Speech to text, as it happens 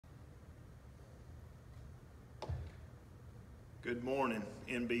Good morning,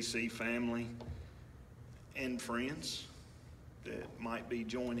 NBC family and friends that might be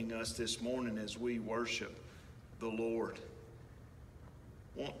joining us this morning as we worship the Lord.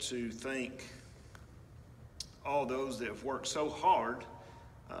 I want to thank all those that have worked so hard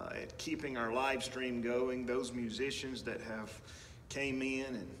at keeping our live stream going, those musicians that have came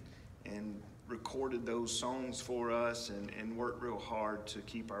in and recorded those songs for us and worked real hard to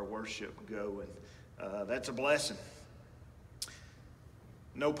keep our worship going. That's a blessing.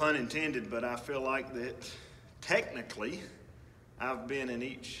 No pun intended, but I feel like that technically I've been in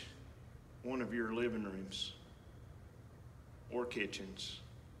each one of your living rooms or kitchens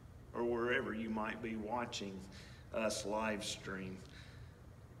or wherever you might be watching us live stream.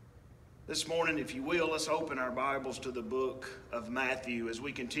 This morning, if you will, let's open our Bibles to the book of Matthew as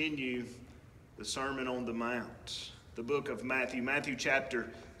we continue the Sermon on the Mount. The book of Matthew, Matthew chapter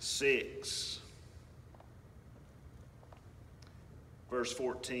 6. Verse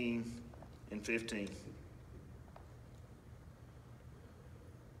 14 and 15.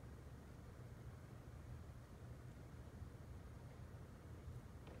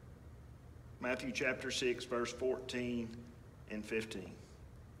 Matthew chapter 6, verse 14 and 15.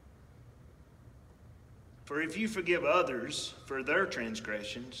 For if you forgive others for their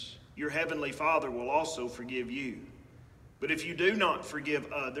transgressions, your heavenly Father will also forgive you. But if you do not forgive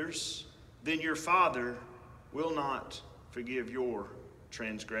others, then your Father will not forgive your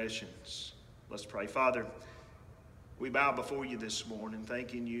transgressions. Let's pray. Father, we bow before you this morning,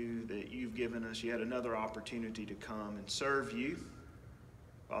 thanking you that you've given us yet another opportunity to come and serve you.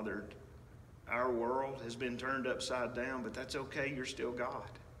 Father, our world has been turned upside down, but that's okay. You're still God.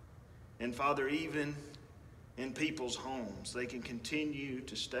 And Father, even in people's homes, they can continue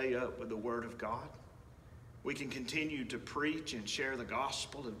to stay up with the Word of God. We can continue to preach and share the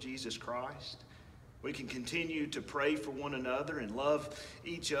gospel of Jesus Christ. We can continue to pray for one another and love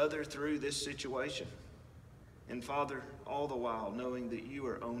each other through this situation. And Father, all the while knowing that you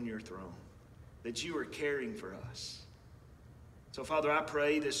are on your throne, that you are caring for us. So Father, I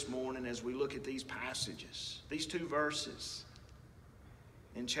pray this morning as we look at these passages, these two verses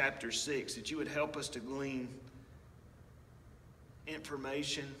in chapter 6, that you would help us to glean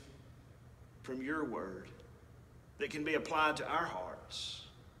information from your word that can be applied to our hearts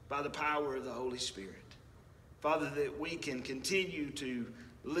by the power of the Holy Spirit. Father, that we can continue to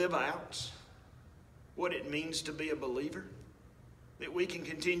live out what it means to be a believer, that we can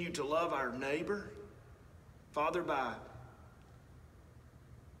continue to love our neighbor, Father, by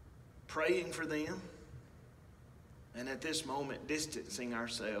praying for them, and at this moment distancing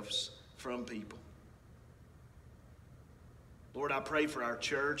ourselves from people. Lord, I pray for our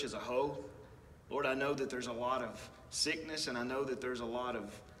church as a whole. Lord, I know that there's a lot of sickness, and I know that there's a lot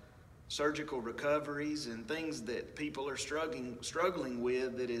of surgical recoveries and things that people are struggling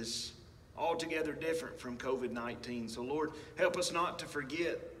with that is altogether different from COVID-19. So Lord, help us not to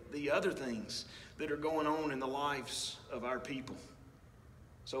forget the other things that are going on in the lives of our people.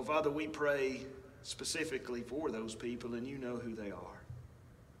 So Father, we pray specifically for those people, and you know who they are.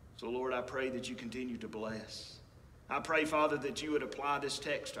 So Lord, I pray that you continue to bless. I pray, Father, that you would apply this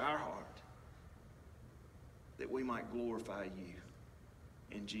text to our heart, that we might glorify you.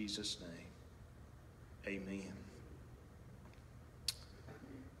 In Jesus' name, amen.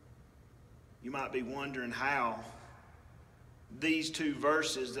 You might be wondering how these two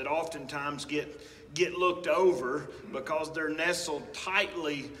verses that oftentimes get looked over because they're nestled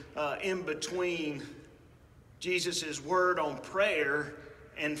tightly in between Jesus' word on prayer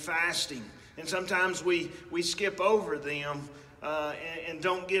and fasting. And sometimes we skip over them and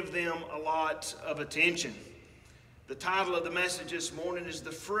don't give them a lot of attention. The title of the message this morning is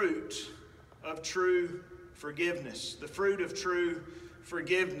The Fruit of True Forgiveness. The fruit of true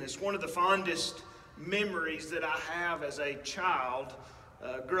forgiveness. One of the fondest memories that I have as a child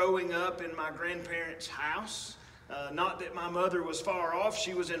growing up in my grandparents' house. Not that my mother was far off.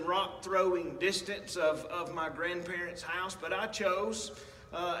 She was in rock throwing distance of my grandparents' house. But I chose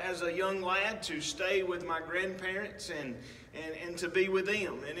as a young lad to stay with my grandparents and to be with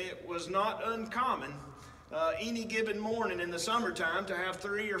them. And it was not uncommon any given morning in the summertime to have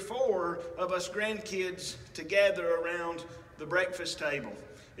 3 or 4 of us grandkids to gather around the breakfast table.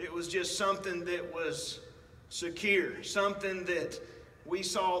 It was just something that was secure, something that we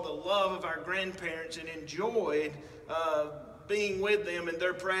saw the love of our grandparents and enjoyed being with them in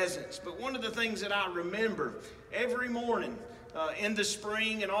their presence. But one of the things that I remember every morning in the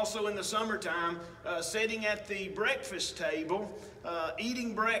spring and also in the summertime, sitting at the breakfast table,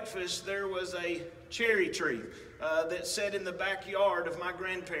 eating breakfast, there was a cherry tree that sat in the backyard of my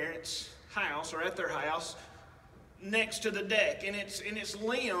grandparents' house, or at their house, next to the deck, and its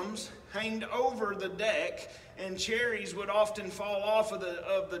limbs hanged over the deck, and cherries would often fall off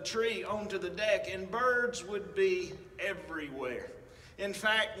of the tree onto the deck, and birds would be everywhere. In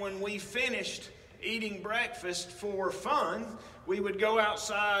fact, when we finished eating breakfast for fun, we would go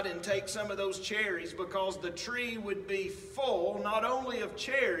outside and take some of those cherries, because the tree would be full not only of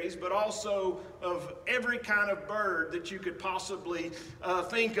cherries but also of every kind of bird that you could possibly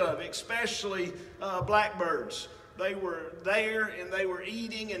think of, especially blackbirds. They were there and they were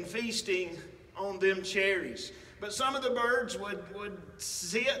eating and feasting on them cherries. But some of the birds would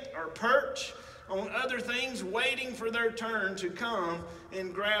sit or perch on other things, waiting for their turn to come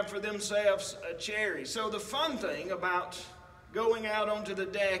and grab for themselves a cherry. So the fun thing about going out onto the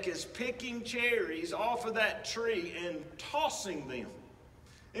deck is picking cherries off of that tree and tossing them.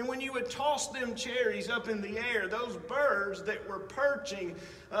 And when you would toss them cherries up in the air, those birds that were perching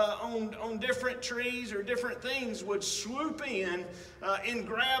on different trees or different things would swoop in and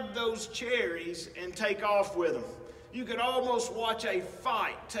grab those cherries and take off with them. You could almost watch a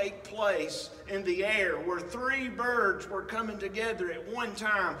fight take place in the air where three birds were coming together at one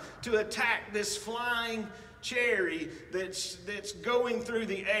time to attack this flying cherry that's going through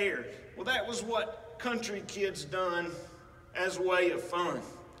the air. Well, that was what country kids done as a way of fun.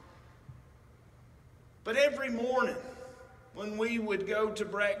 But every morning when we would go to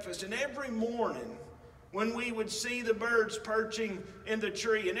breakfast, and every morning when we would see the birds perching in the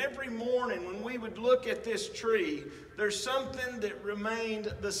tree, and every morning when we would look at this tree, there's something that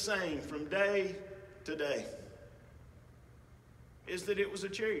remained the same from day to day, is that it was a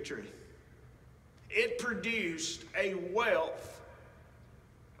cherry tree. It produced a wealth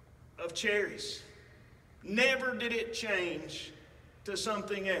of cherries. Never did it change to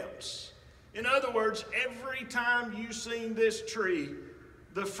something else. In other words, every time you seen this tree,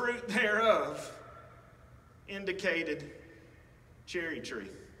 the fruit thereof indicated cherry tree.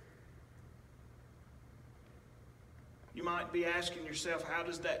 You might be asking yourself, how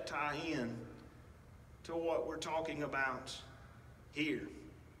does that tie in to what we're talking about here?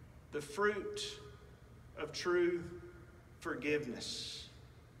 The fruit of true forgiveness.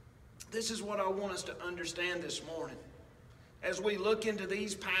 This is what I want us to understand this morning. As we look into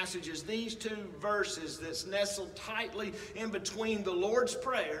these passages, these two verses that's nestled tightly in between the Lord's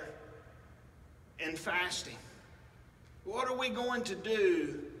Prayer and fasting. What are we going to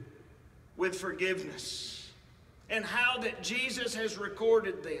do with forgiveness? And how that Jesus has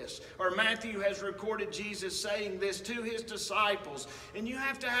recorded this, or Matthew has recorded Jesus saying this to his disciples. And you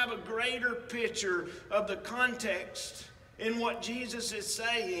have to have a greater picture of the context in what Jesus is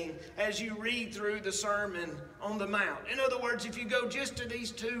saying as you read through the Sermon on the Mount. In other words, if you go just to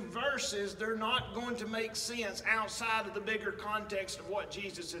these two verses, they're not going to make sense outside of the bigger context of what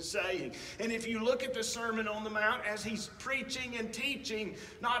Jesus is saying. And if you look at the Sermon on the Mount as he's preaching and teaching,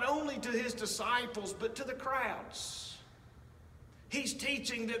 not only to his disciples, but to the crowds, he's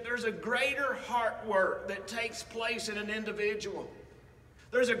teaching that there's a greater heart work that takes place in an individual.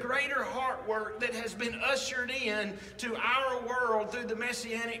 There's a greater heart work that has been ushered in to our world through the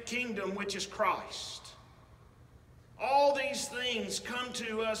Messianic kingdom, which is Christ. All these things come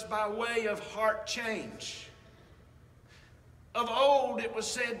to us by way of heart change. Of old it was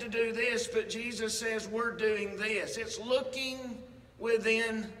said to do this, but Jesus says we're doing this. It's looking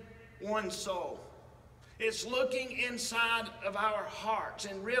within one's soul. It's looking inside of our hearts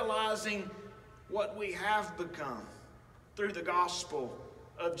and realizing what we have become through the gospel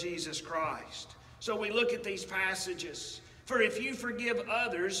of Jesus Christ. So we look at these passages. For if you forgive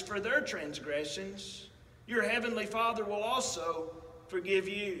others for their transgressions, your heavenly Father will also forgive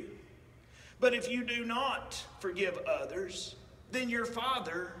you. But if you do not forgive others, then your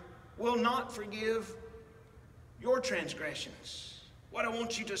Father will not forgive your transgressions. What I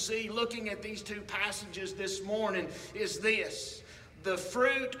want you to see looking at these two passages this morning is this. The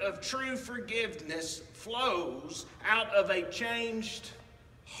fruit of true forgiveness flows out of a changed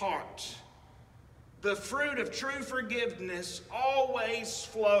heart. The fruit of true forgiveness always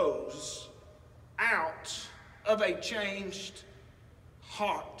flows out of a changed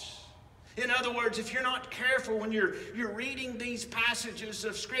heart. In other words, if you're not careful when you're reading these passages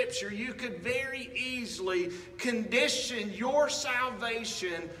of Scripture, you could very easily condition your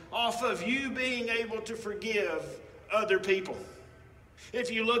salvation off of you being able to forgive other people.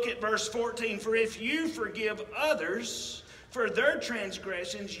 If you look at verse 14, for if you forgive others for their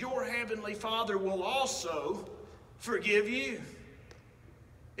transgressions, your heavenly Father will also forgive you.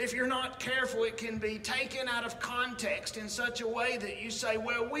 If you're not careful, it can be taken out of context in such a way that you say,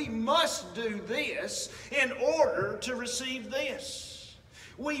 well, we must do this in order to receive this.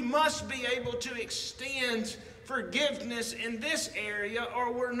 We must be able to extend forgiveness in this area,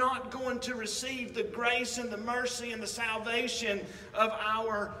 or we're not going to receive the grace and the mercy and the salvation of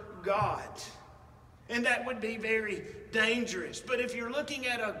our God. And that would be very dangerous. But if you're looking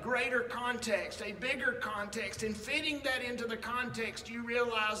at a greater context, a bigger context, and fitting that into the context, you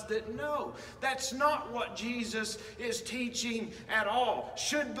realize that no, that's not what Jesus is teaching at all.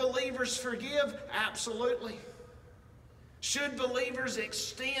 Should believers forgive? Absolutely. Should believers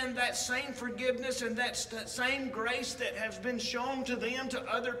extend that same forgiveness and that same grace that has been shown to them to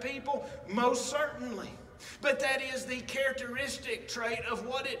other people? Most certainly. But that is the characteristic trait of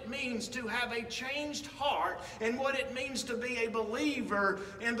what it means to have a changed heart and what it means to be a believer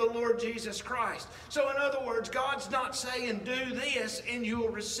in the Lord Jesus Christ. So in other words, God's not saying do this and you'll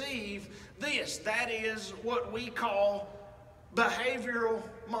receive this. That is what we call behavioral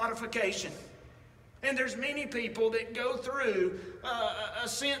modification. And there's many people that go through a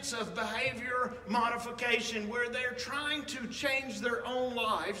sense of behavior modification where they're trying to change their own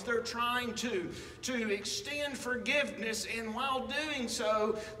lives. They're trying to extend forgiveness, and while doing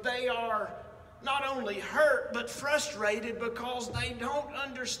so, they are not only hurt but frustrated because they don't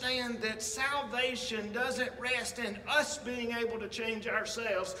understand that salvation doesn't rest in us being able to change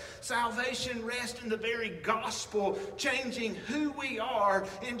ourselves. Salvation rests in the very gospel, changing who we are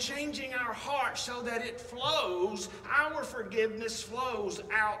and changing our hearts so that it flows, our forgiveness flows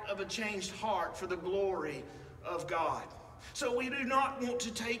out of a changed heart for the glory of God. So we do not want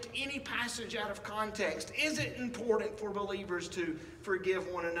to take any passage out of context. Is it important for believers to forgive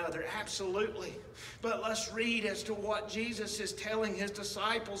one another? Absolutely. But let's read as to what Jesus is telling his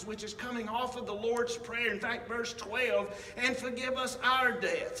disciples, which is coming off of the Lord's Prayer. In fact, verse 12, and forgive us our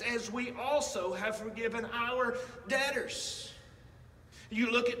debts, as we also have forgiven our debtors.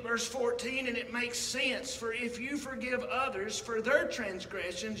 You look at verse 14 and it makes sense. For if you forgive others for their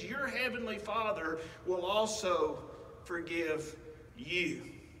transgressions, your heavenly Father will also forgive you.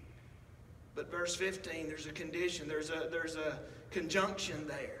 But verse 15, there's a condition, there's a conjunction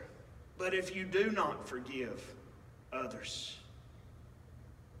there. But if you do not forgive others,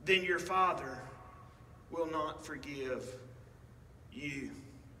 then your Father will not forgive you.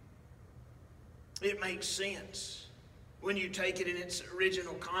 It makes sense when you take it in its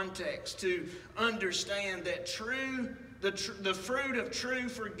original context to understand that the fruit of true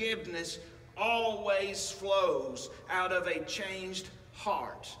forgiveness always flows out of a changed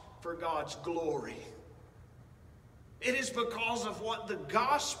heart for God's glory. It is because of what the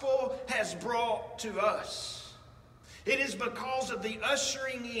gospel has brought to us. It is because of the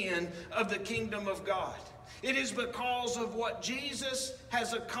ushering in of the kingdom of God. It is because of what Jesus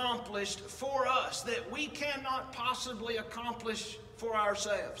has accomplished for us that we cannot possibly accomplish for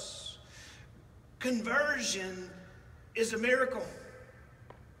ourselves. Conversion is a miracle.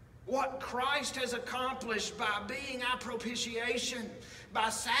 What Christ has accomplished by being our propitiation, by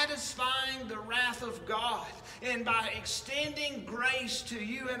satisfying the wrath of God, and by extending grace to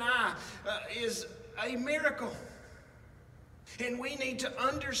you and I is a miracle. And we need to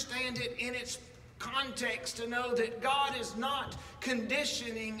understand it in its context to know that God is not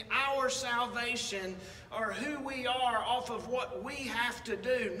conditioning our salvation or who we are off of what we have to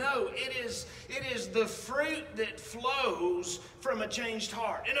do. No, it is the fruit that flows from a changed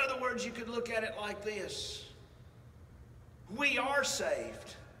heart. In other words, you could look at it like this. We are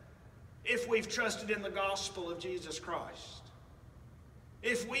saved if we've trusted in the gospel of Jesus Christ.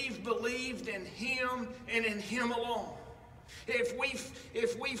 If we've believed in Him and in Him alone.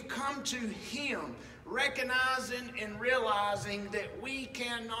 If we've come to Him, recognizing and realizing that we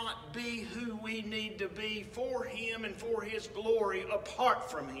cannot be who we need to be for Him and for His glory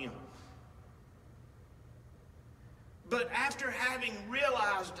apart from Him. But after having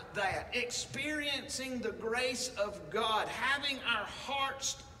realized that, experiencing the grace of God, having our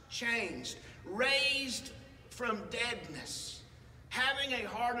hearts changed, raised from deadness, having a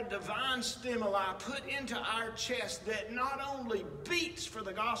heart of divine stimuli put into our chest that not only beats for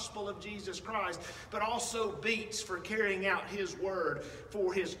the gospel of Jesus Christ, but also beats for carrying out His word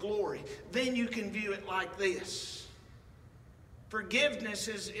for His glory. Then you can view it like this. Forgiveness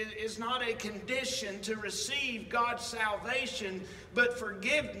is not a condition to receive God's salvation, but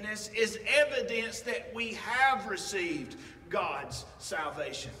forgiveness is evidence that we have received God's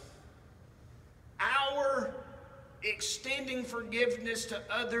salvation. Our extending forgiveness to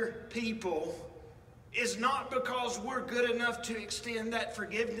other people is not because we're good enough to extend that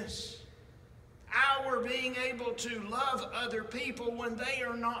forgiveness. Our being able to love other people when they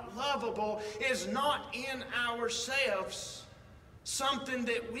are not lovable is not in ourselves something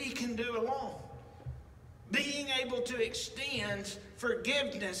that we can do alone. Being able to extend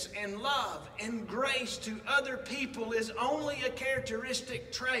forgiveness and love and grace to other people is only a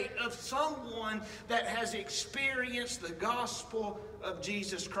characteristic trait of someone that has experienced the gospel of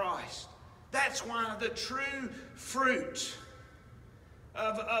Jesus Christ. That's why the true fruit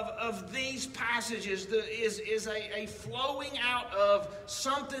of these passages is a flowing out of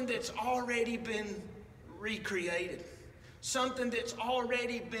something that's already been recreated, something that's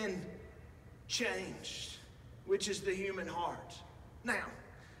already been changed, which is the human heart. Now,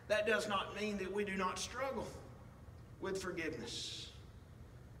 that does not mean that we do not struggle with forgiveness.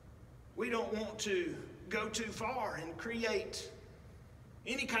 We don't want to go too far and create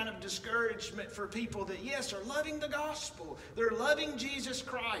any kind of discouragement for people that, yes, are loving the gospel. They're loving Jesus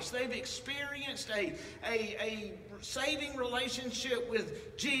Christ. They've experienced a saving relationship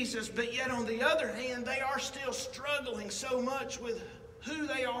with Jesus, but yet on the other hand, they are still struggling so much with who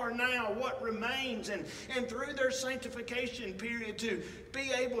they are now, what remains, and through their sanctification period to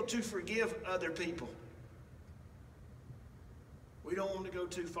be able to forgive other people. We don't want to go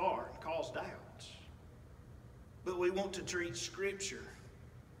too far and cause doubt, but we want to treat Scripture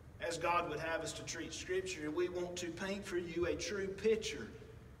as God would have us to treat Scripture. We want to paint for you a true picture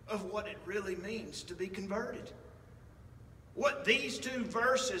of what it really means to be converted. What these two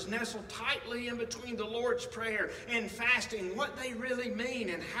verses nestle tightly in between the Lord's Prayer and fasting, what they really mean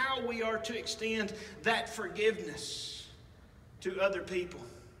and how we are to extend that forgiveness to other people.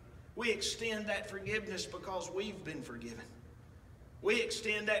 We extend that forgiveness because we've been forgiven. We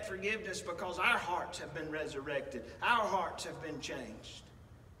extend that forgiveness because our hearts have been resurrected. Our hearts have been changed.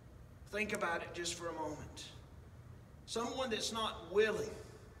 Think about it just for a moment. Someone that's not willing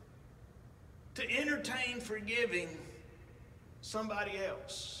to entertain forgiving somebody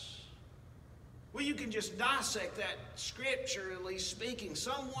else. Well, you can just dissect that scripturally speaking.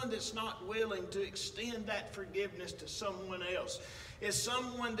 Someone that's not willing to extend that forgiveness to someone else is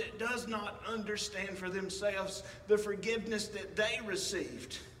someone that does not understand for themselves the forgiveness that they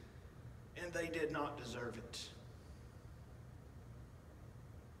received, and they did not deserve it.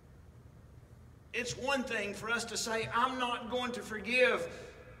 It's one thing for us to say, I'm not going to forgive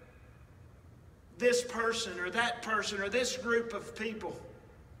this person or this group of people.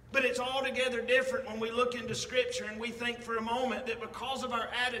 But it's altogether different when we look into Scripture and we think for a moment that because of our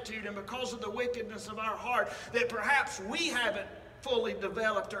attitude and because of the wickedness of our heart, that perhaps we haven't fully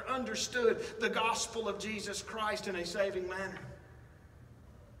developed or understood the gospel of Jesus Christ in a saving manner.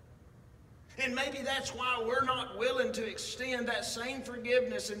 And maybe that's why we're not willing to extend that same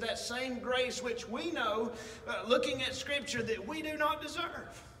forgiveness and that same grace, which we know, looking at Scripture, that we do not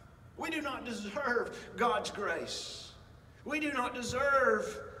deserve. We do not deserve God's grace. We do not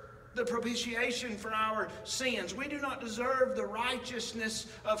deserve the propitiation for our sins. We do not deserve the righteousness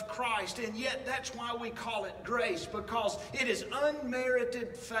of Christ. And yet that's why we call it grace, because it is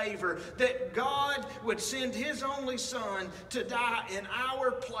unmerited favor that God would send His only Son to die in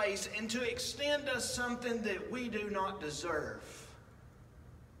our place and to extend us something that we do not deserve.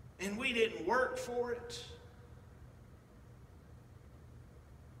 And we didn't work for it.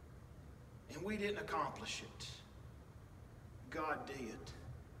 And we didn't accomplish it. God did.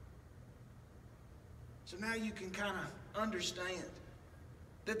 So now you can kind of understand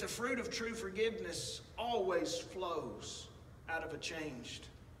that the fruit of true forgiveness always flows out of a changed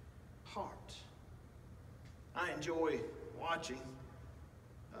heart. I enjoy watching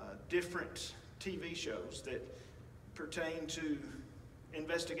different TV shows that pertain to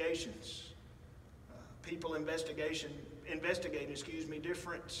investigations. People investigating,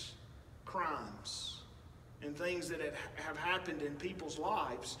 different crimes and things that have happened in people's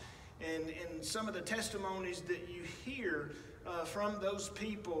lives. And some of the testimonies that you hear from those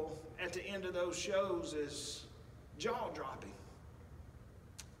people at the end of those shows is jaw-dropping.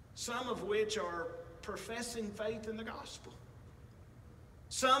 Some of which are professing faith in the gospel.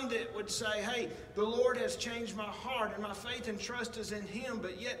 Some that would say, hey, the Lord has changed my heart and my faith and trust is in Him,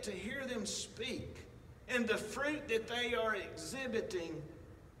 but yet to hear them speak and the fruit that they are exhibiting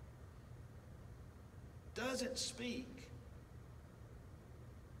doesn't speak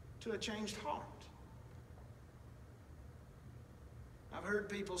to a changed heart. I've heard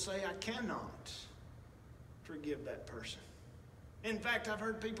people say, I cannot forgive that person. In fact, I've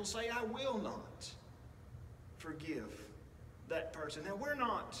heard people say, I will not forgive that person. Now, we're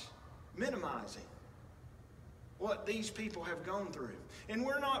not minimizing what these people have gone through. And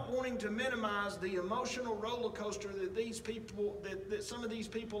we're not wanting to minimize the emotional roller coaster that these people, that some of these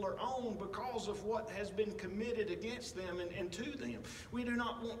people are on because of what has been committed against them and to them. We do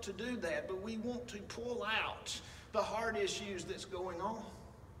not want to do that, but we want to pull out the hard issues that's going on.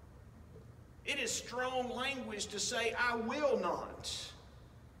 It is strong language to say, I will not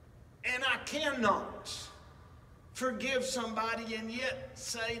and I cannot forgive somebody and yet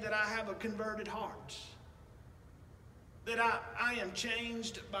say that I have a converted heart, that I am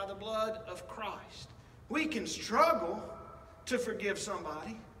changed by the blood of Christ. We can struggle to forgive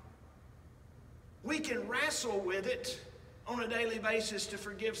somebody. We can wrestle with it on a daily basis to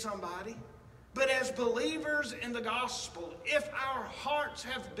forgive somebody. But as believers in the gospel, if our hearts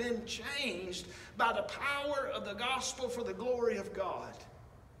have been changed by the power of the gospel for the glory of God,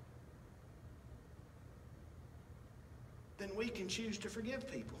 then we can choose to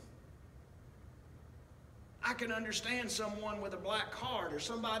forgive people. I can understand someone with a black heart or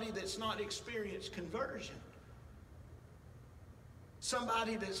somebody that's not experienced conversion.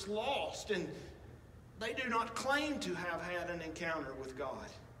 Somebody that's lost and they do not claim to have had an encounter with God.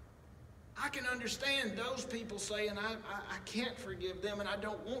 I can understand those people saying, I can't forgive them and I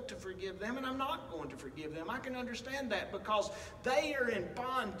don't want to forgive them and I'm not going to forgive them. I can understand that because they are in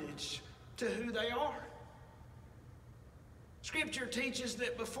bondage to who they are. Scripture teaches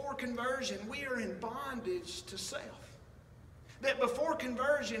that before conversion, we are in bondage to self. That before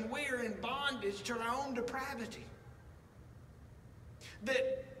conversion, we are in bondage to our own depravity.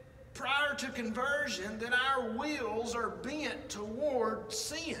 That prior to conversion, that our wills are bent toward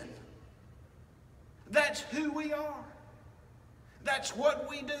sin. That's who we are. That's what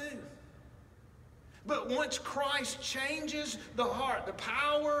we do. But once Christ changes the heart, the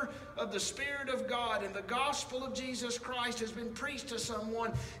power of the Spirit of God and the gospel of Jesus Christ has been preached to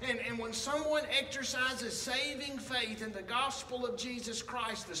someone, and when someone exercises saving faith in the gospel of Jesus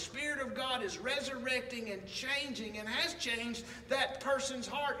Christ, the Spirit of God is resurrecting and changing and has changed that person's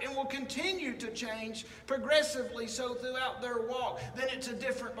heart and will continue to change progressively so throughout their walk. Then it's a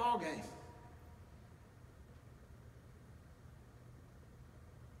different ballgame.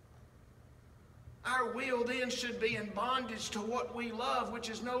 Our will then should be in bondage to what we love, which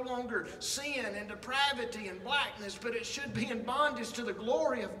is no longer sin and depravity and blackness, but it should be in bondage to the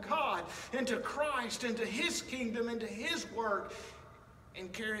glory of God and to Christ and to His kingdom and to His work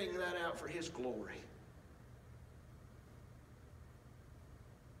and carrying that out for His glory.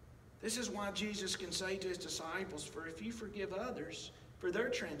 This is why Jesus can say to His disciples, for if you forgive others for their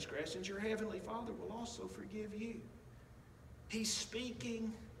transgressions, your heavenly Father will also forgive you. He's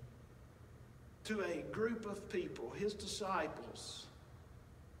speaking to a group of people, His disciples,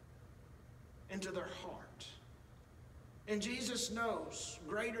 into their heart. And Jesus knows,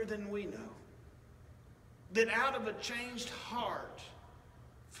 greater than we know, that out of a changed heart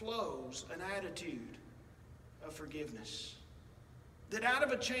flows an attitude of forgiveness. That out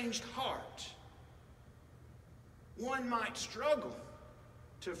of a changed heart, one might struggle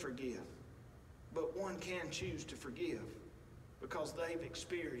to forgive, but one can choose to forgive because they've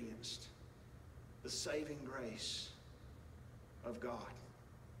experienced the saving grace of God.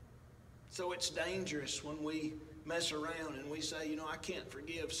 So it's dangerous when we mess around and we say, I can't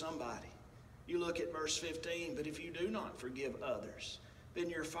forgive somebody. You look at verse 15, but if you do not forgive others, then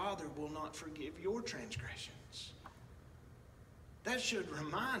your Father will not forgive your transgressions. That should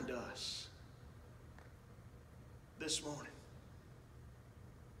remind us this morning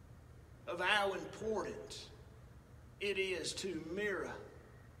of how important it is to mirror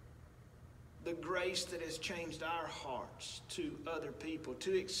the grace that has changed our hearts to other people,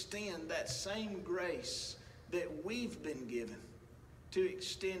 to extend that same grace that we've been given, to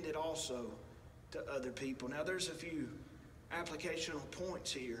extend it also to other people. Now, there's a few applicational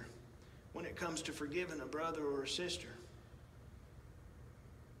points here when it comes to forgiving a brother or a sister.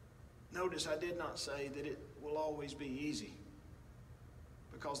 Notice I did not say that it will always be easy,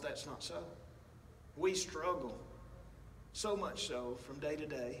 because that's not so. We struggle so much so from day to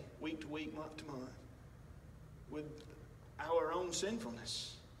day, week to week, month to month, with our own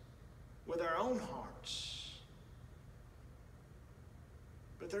sinfulness, with our own hearts.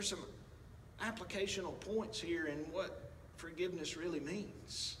 But there's some applicational points here in what forgiveness really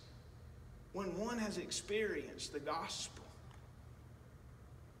means. When one has experienced the gospel,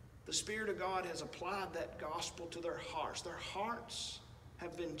 the Spirit of God has applied that gospel to their hearts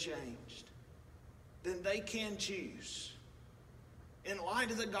have been changed, then they can choose, in light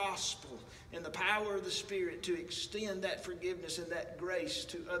of the gospel and the power of the Spirit, to extend that forgiveness and that grace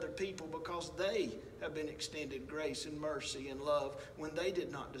to other people, because they have been extended grace and mercy and love when they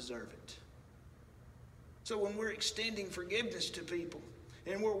did not deserve it. So when we're extending forgiveness to people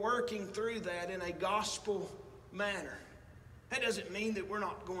and we're working through that in a gospel manner, that doesn't mean that we're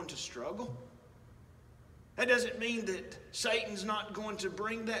not going to struggle. That doesn't mean that Satan's not going to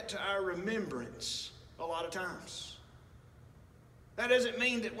bring that to our remembrance a lot of times. That doesn't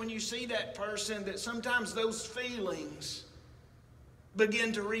mean that when you see that person that sometimes those feelings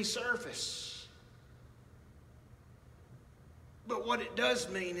begin to resurface. But what it does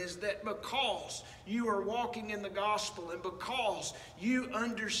mean is that because you are walking in the gospel and because you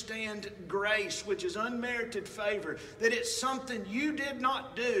understand grace, which is unmerited favor, that it's something you did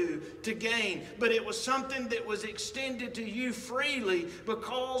not do to gain, but it was something that was extended to you freely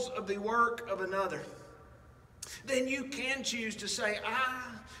because of the work of another. Then you can choose to say, I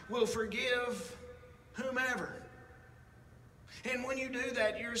will forgive whomever. And when you do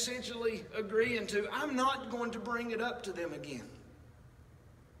that, you're essentially agreeing to, I'm not going to bring it up to them again.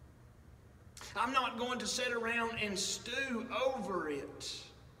 I'm not going to sit around and stew over it.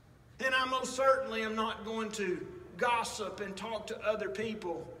 And I most certainly am not going to gossip and talk to other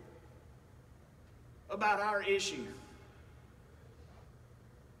people about our issue.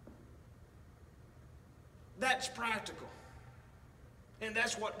 That's practical. And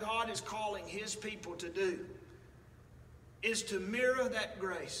that's what God is calling His people to do, is to mirror that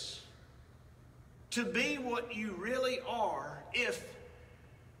grace, to be what you really are if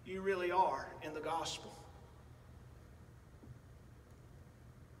you really are in the gospel.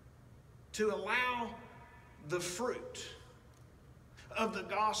 To allow the fruit of the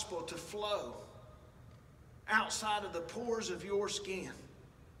gospel to flow outside of the pores of your skin,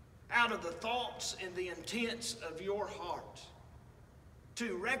 out of the thoughts and the intents of your heart.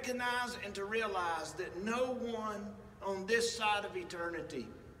 To recognize and to realize that no one on this side of eternity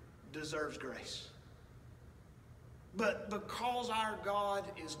deserves grace. But because our God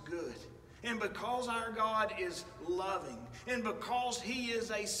is good, and because our God is loving, and because He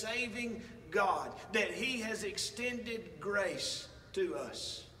is a saving God, that He has extended grace to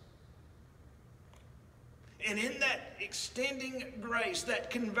us. And in that extending grace, that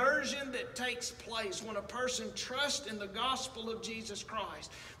conversion that takes place when a person trusts in the gospel of Jesus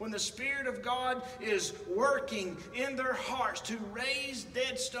Christ, when the Spirit of God is working in their hearts to raise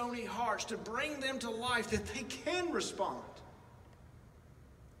dead, stony hearts, to bring them to life, that they can respond,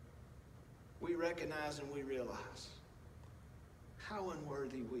 we recognize and we realize how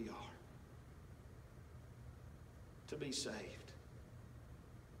unworthy we are to be saved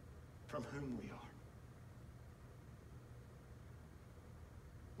from whom we are.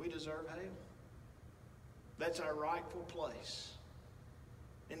 We deserve hell. That's our rightful place.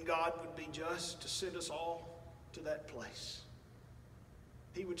 And God would be just to send us all to that place.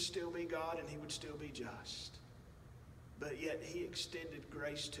 He would still be God and He would still be just. But yet He extended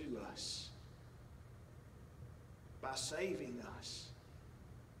grace to us by saving us,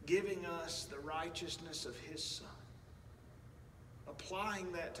 giving us the righteousness of His Son,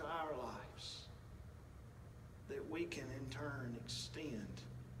 applying that to our lives, that we can in turn extend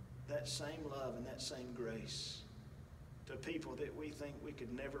that same love and that same grace to people that we think we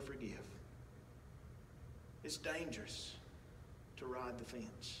could never forgive. It's dangerous to ride the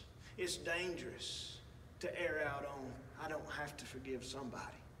fence. It's dangerous to air out on, I don't have to forgive somebody.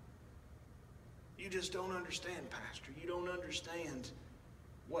 You just don't understand, Pastor. You don't understand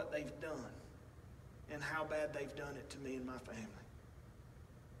what they've done and how bad they've done it to me and my family.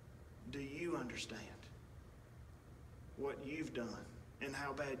 Do you understand what you've done and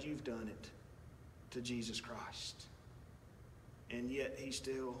how bad you've done it to Jesus Christ? And yet He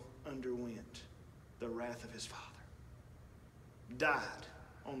still underwent the wrath of His Father, died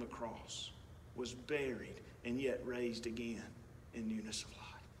on the cross, was buried, and yet raised again in newness of life.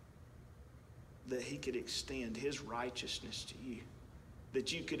 That He could extend His righteousness to you,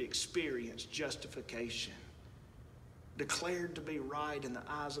 that you could experience justification, declared to be right in the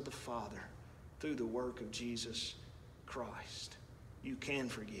eyes of the Father through the work of Jesus Christ. You can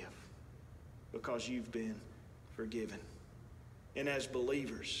forgive because you've been forgiven. And as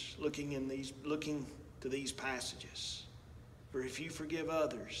believers, looking to these passages, for if you forgive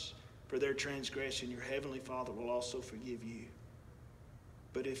others for their transgression, your heavenly Father will also forgive you.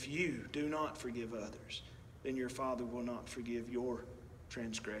 But if you do not forgive others, then your Father will not forgive your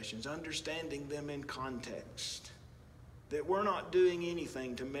transgressions. Understanding them in context, that we're not doing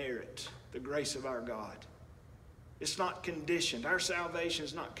anything to merit the grace of our God. It's not conditioned. Our salvation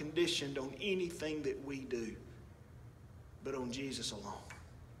is not conditioned on anything that we do, but on Jesus alone.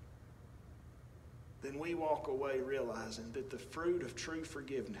 Then we walk away realizing that the fruit of true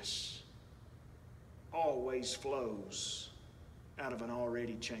forgiveness always flows out of an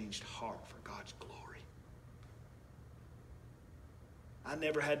already changed heart for God's glory. I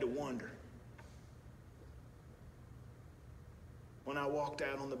never had to wonder when I walked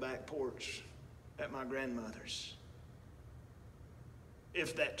out on the back porch at my grandmother's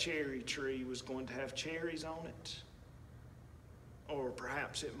if that cherry tree was going to have cherries on it Or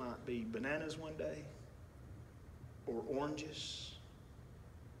perhaps it might be bananas one day, or oranges.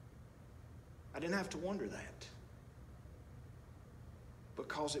 I didn't have to wonder that,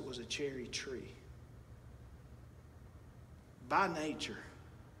 because it was a cherry tree. By nature,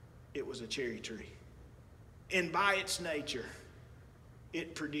 it was a cherry tree. And by its nature,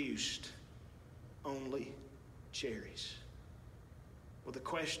 it produced only cherries. Well, the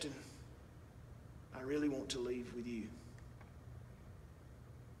question I really want to leave with you: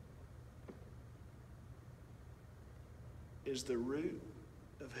 is the root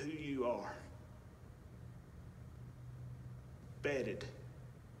of who you are bedded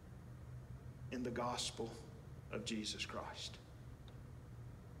in the gospel of Jesus Christ?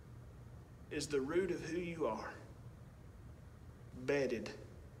 Is the root of who you are bedded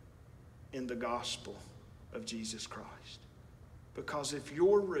in the gospel of Jesus Christ? Because if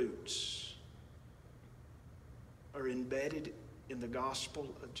your roots are embedded in the gospel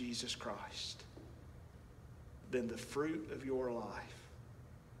of Jesus Christ, then the fruit of your life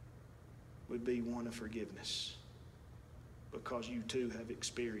would be one of forgiveness, because you too have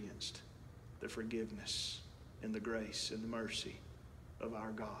experienced the forgiveness and the grace and the mercy of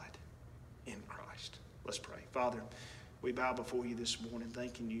our God in Christ. Let's pray. Father, we bow before you this morning,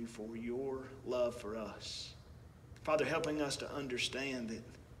 thanking you for your love for us. Father, helping us to understand that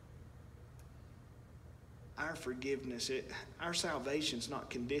our forgiveness, our salvation is not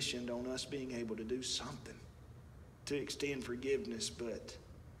conditioned on us being able to do something to extend forgiveness, but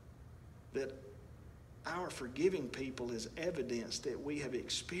that our forgiving people is evidence that we have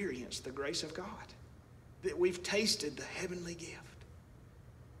experienced the grace of God, that we've tasted the heavenly gift,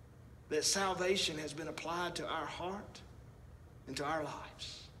 that salvation has been applied to our heart and to our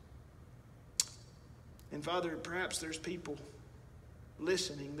lives. And Father, perhaps there's people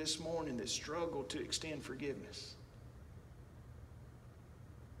listening this morning that struggle to extend forgiveness.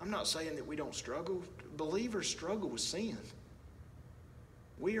 I'm not saying that we don't struggle. Believers struggle with sin.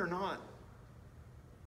 We are not